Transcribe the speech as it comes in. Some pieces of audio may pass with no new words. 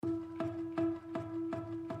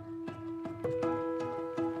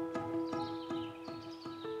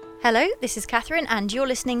Hello, this is Katharine and you're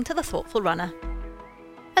listening to The Thoughtful Runner.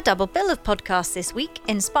 A double bill of podcasts this week,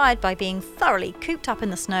 inspired by being thoroughly cooped up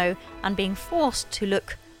in the snow and being forced to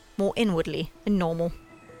look more inwardly than normal.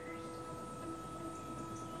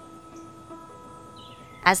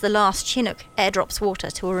 As the last Chinook airdrops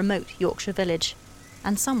water to a remote Yorkshire village,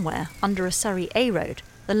 and somewhere under a Surrey A road,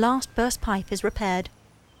 the last burst pipe is repaired,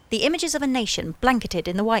 the images of a nation blanketed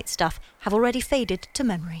in the white stuff have already faded to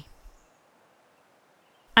memory.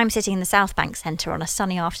 I'm sitting in the South Bank Centre on a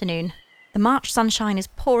sunny afternoon. The March sunshine is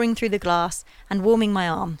pouring through the glass and warming my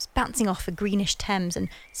arms, bouncing off a greenish Thames and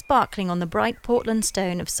sparkling on the bright Portland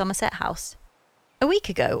stone of Somerset House. A week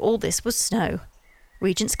ago, all this was snow.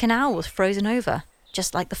 Regent's Canal was frozen over,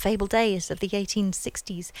 just like the fabled days of the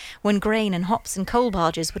 1860s, when grain and hops and coal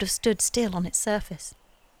barges would have stood still on its surface.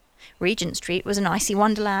 Regent Street was an icy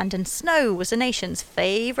wonderland, and snow was the nation's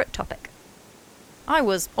favourite topic. I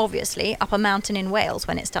was, obviously, up a mountain in Wales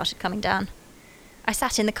when it started coming down. I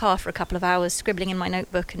sat in the car for a couple of hours, scribbling in my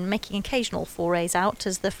notebook and making occasional forays out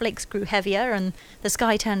as the flakes grew heavier and the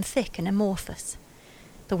sky turned thick and amorphous.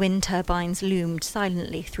 The wind turbines loomed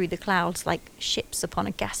silently through the clouds like ships upon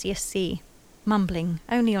a gaseous sea, mumbling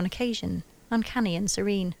only on occasion, uncanny and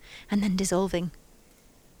serene, and then dissolving.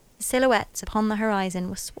 The silhouettes upon the horizon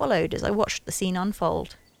were swallowed as I watched the scene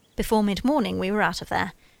unfold. Before mid-morning we were out of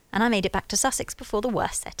there, and I made it back to Sussex before the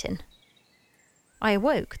worst set in. I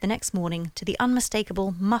awoke the next morning to the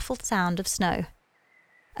unmistakable, muffled sound of snow.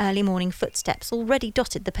 Early morning footsteps already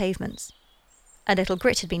dotted the pavements. A little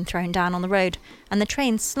grit had been thrown down on the road, and the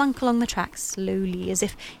train slunk along the tracks slowly, as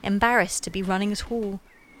if embarrassed to be running at all.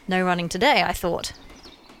 No running today, I thought.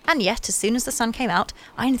 And yet, as soon as the sun came out,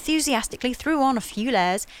 I enthusiastically threw on a few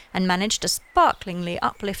layers and managed a sparklingly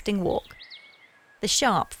uplifting walk. The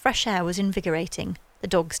sharp, fresh air was invigorating, the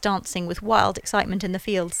dogs dancing with wild excitement in the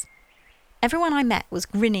fields. Everyone I met was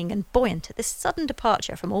grinning and buoyant at this sudden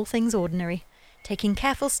departure from all things ordinary, taking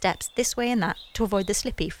careful steps this way and that to avoid the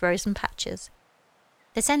slippy, frozen patches.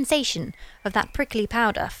 The sensation of that prickly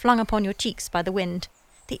powder flung upon your cheeks by the wind,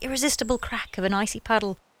 the irresistible crack of an icy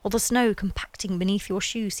puddle, or the snow compacting beneath your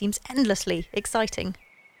shoe seems endlessly exciting.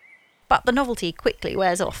 But the novelty quickly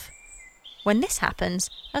wears off. When this happens,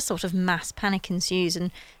 a sort of mass panic ensues,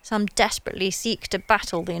 and some desperately seek to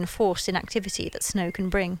battle the enforced inactivity that snow can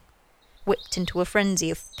bring. Whipped into a frenzy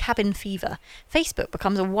of cabin fever, Facebook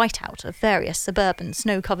becomes a whiteout of various suburban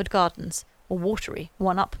snow-covered gardens, or watery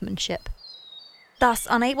one-upmanship. Thus,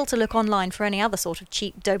 unable to look online for any other sort of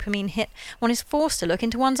cheap dopamine hit, one is forced to look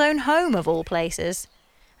into one's own home of all places.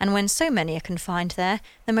 And when so many are confined there,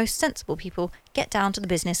 the most sensible people get down to the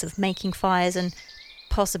business of making fires and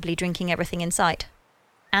possibly drinking everything in sight.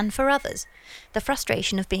 And for others, the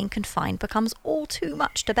frustration of being confined becomes all too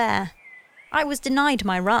much to bear. I was denied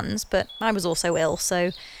my runs, but I was also ill,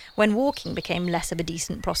 so when walking became less of a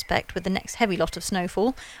decent prospect with the next heavy lot of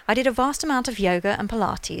snowfall, I did a vast amount of yoga and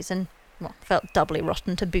Pilates and, felt doubly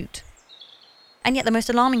rotten to boot. And yet the most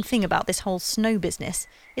alarming thing about this whole snow business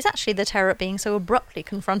is actually the terror at being so abruptly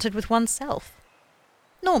confronted with oneself.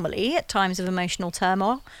 Normally, at times of emotional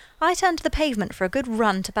turmoil, I turn to the pavement for a good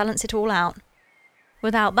run to balance it all out.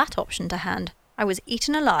 Without that option to hand, I was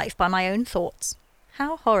eaten alive by my own thoughts.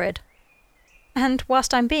 How horrid. And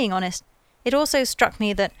whilst I'm being honest, it also struck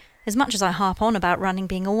me that as much as I harp on about running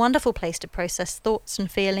being a wonderful place to process thoughts and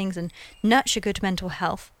feelings and nurture good mental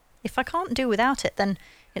health, if I can't do without it, then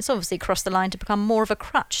it's obviously crossed the line to become more of a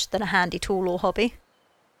crutch than a handy tool or hobby.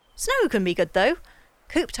 Snow can be good, though.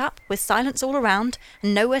 Cooped up, with silence all around,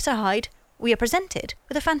 and nowhere to hide, we are presented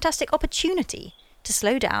with a fantastic opportunity to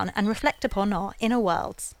slow down and reflect upon our inner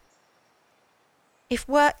worlds. If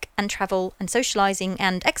work and travel and socialising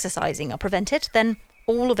and exercising are prevented, then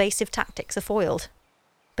all evasive tactics are foiled.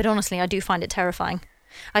 But honestly, I do find it terrifying.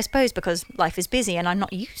 I suppose because life is busy and I'm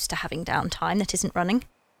not used to having downtime that isn't running.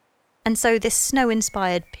 And so this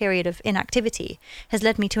snow-inspired period of inactivity has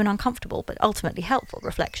led me to an uncomfortable but ultimately helpful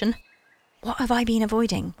reflection. What have I been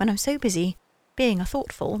avoiding when I'm so busy being a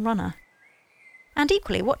thoughtful runner? And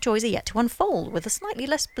equally, what joys are yet to unfold with a slightly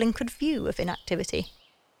less blinkered view of inactivity?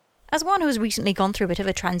 As one who has recently gone through a bit of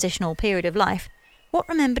a transitional period of life, what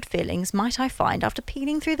remembered feelings might I find after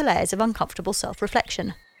peeling through the layers of uncomfortable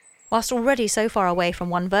self-reflection? Whilst already so far away from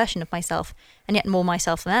one version of myself, and yet more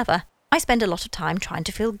myself than ever, I spend a lot of time trying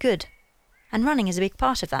to feel good. And running is a big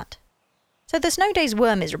part of that. So the snow days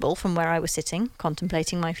were miserable from where I was sitting,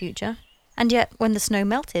 contemplating my future. And yet, when the snow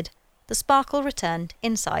melted, the sparkle returned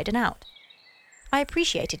inside and out. I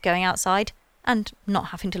appreciated going outside and not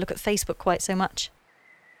having to look at Facebook quite so much.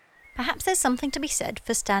 Perhaps there's something to be said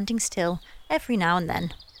for standing still every now and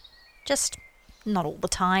then. Just not all the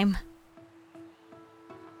time.